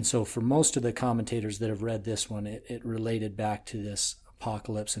 And so for most of the commentators that have read this one, it related back to this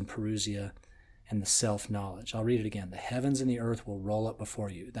apocalypse and parousia and the self-knowledge. I'll read it again. "The heavens and the earth will roll up before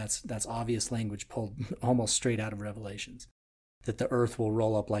you." That's obvious language pulled almost straight out of Revelations. That the earth will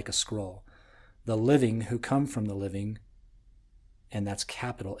roll up like a scroll. "The living who come from the living," and that's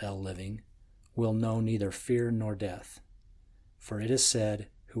capital L living, "will know neither fear nor death. For it is said,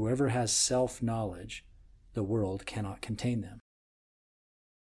 whoever has self-knowledge, the world cannot contain them."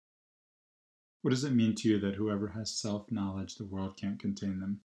 What does it mean to you that whoever has self-knowledge, the world can't contain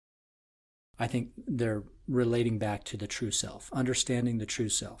them? I think they're relating back to the true self, understanding the true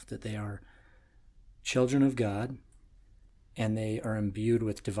self, that they are children of God and they are imbued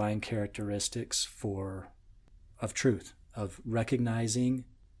with divine characteristics of truth, of recognizing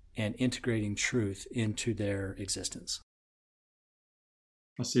and integrating truth into their existence.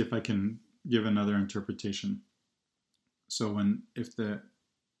 I'll see if I can give another interpretation. So if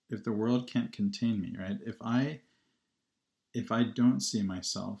the world can't contain me, right? If I don't see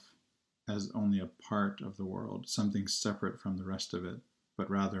myself as only a part of the world, something separate from the rest of it, but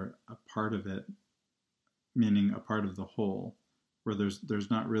rather a part of it, meaning a part of the whole, where there's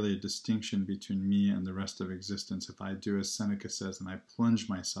not really a distinction between me and the rest of existence. If I do as Seneca says, and I plunge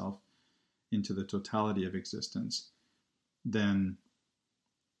myself into the totality of existence, then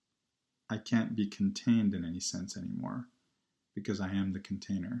I can't be contained in any sense anymore, because I am the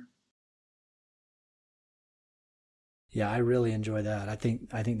container. Yeah, I really enjoy that. I think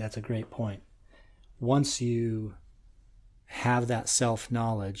that's a great point. Once you have that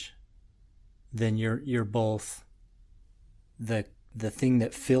self-knowledge, then you're both the thing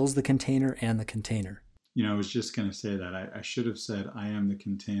that fills the container and the container. I was just going to say that. I should have said I am the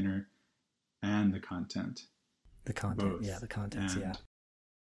container and the content. The content, both. Yeah, the contents, and yeah.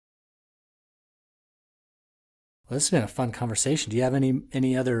 Well, this has been a fun conversation. Do you have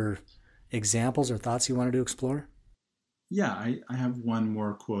any other examples or thoughts you wanted to explore? Yeah, I have one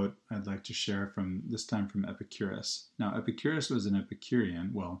more quote I'd like to share this time from Epicurus. Now, Epicurus was an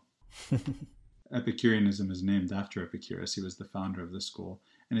Epicurean. Well, Epicureanism is named after Epicurus. He was the founder of the school.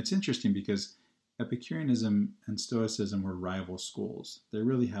 And it's interesting because Epicureanism and Stoicism were rival schools. They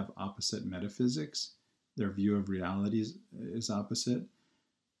really have opposite metaphysics. Their view of reality is opposite.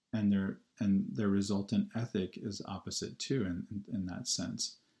 And their resultant ethic is opposite too in that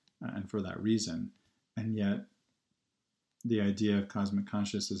sense, and for that reason. And yet, the idea of cosmic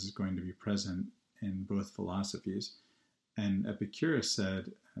consciousness is going to be present in both philosophies. And Epicurus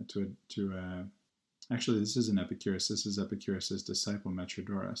said actually this isn't Epicurus, this is Epicurus' disciple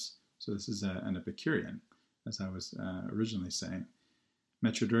Metrodorus. So this is an Epicurean, as I was originally saying.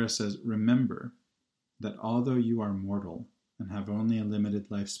 Metrodorus says, "Remember that although you are mortal and have only a limited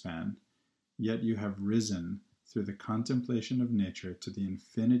lifespan, yet you have risen through the contemplation of nature to the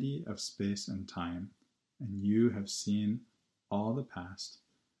infinity of space and time, and you have seen all the past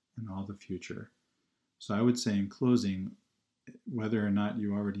and all the future. So I would say in closing, whether or not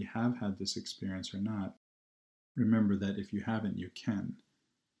you already have had this experience or not, remember that if you haven't, you can.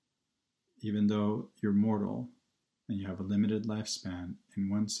 Even though you're mortal and you have a limited lifespan, in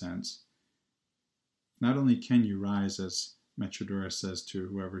one sense, not only can you rise, as Metrodorus says to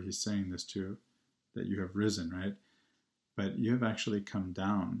whoever he's saying this to, that you have risen, right? But you have actually come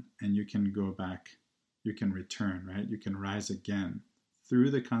down, and you can go back, you can return, right? You can rise again through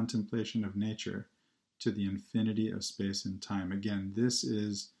the contemplation of nature to the infinity of space and time. Again, this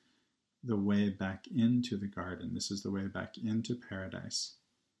is the way back into the garden. This is the way back into paradise.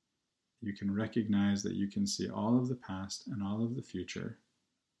 You can recognize that you can see all of the past and all of the future.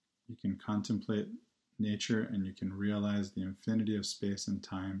 You can contemplate nature, and you can realize the infinity of space and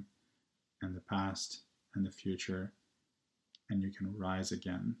time and the past and the future, and you can rise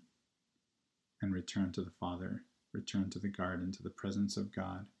again and return to the Father, return to the garden, to the presence of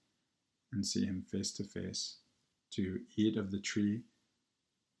God, and see him face to face, to eat of the tree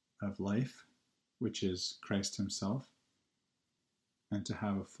of life, which is Christ himself, and to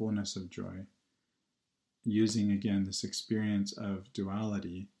have a fullness of joy, using again this experience of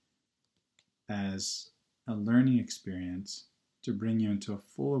duality as a learning experience to bring you into a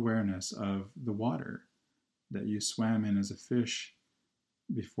full awareness of the water that you swam in as a fish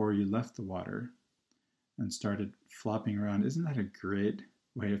before you left the water and started flopping around. Isn't that a great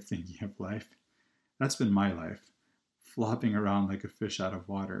way of thinking of life? That's been my life, flopping around like a fish out of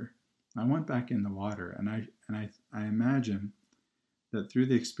water. I went back in the water, and I imagine that through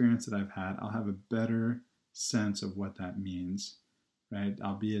the experience that I've had, I'll have a better sense of what that means, right?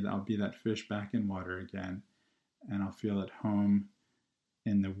 I'll be that fish back in water again, and I'll feel at home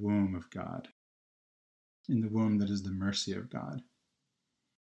in the womb of God, in the womb that is the mercy of God.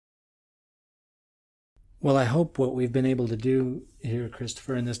 Well, I hope what we've been able to do here,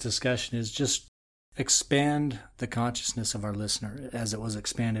 Christopher, in this discussion is just expand the consciousness of our listener as it was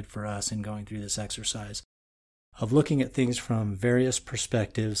expanded for us in going through this exercise of looking at things from various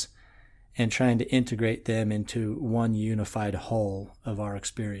perspectives and trying to integrate them into one unified whole of our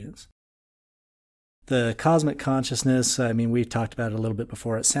experience. The cosmic consciousness, I mean, we've talked about it a little bit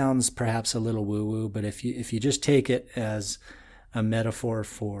before. It sounds perhaps a little woo-woo, but if you just take it as a metaphor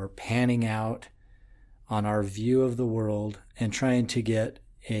for panning out on our view of the world and trying to get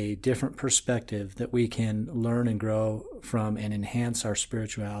a different perspective that we can learn and grow from and enhance our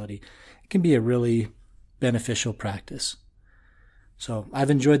spirituality, it can be a really beneficial practice. So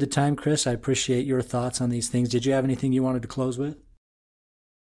I've enjoyed the time, Chris. I appreciate your thoughts on these things. Did you have anything you wanted to close with?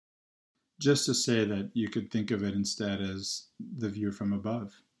 Just to say that you could think of it instead as the view from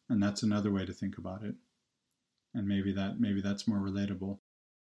above, and that's another way to think about it. And maybe that's more relatable.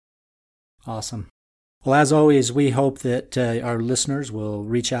 Awesome. Well, as always, we hope that our listeners will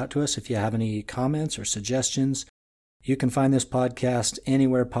reach out to us if you have any comments or suggestions. You can find this podcast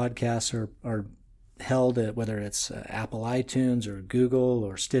anywhere podcasts are held, whether it's Apple iTunes or Google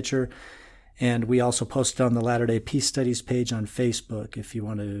or Stitcher. And we also post it on the Latter-day Peace Studies page on Facebook if you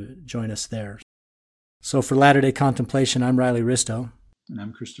want to join us there. So for Latter-day Contemplation, I'm Riley Risto. And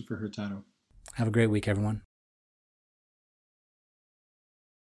I'm Christopher Hurtado. Have a great week, everyone.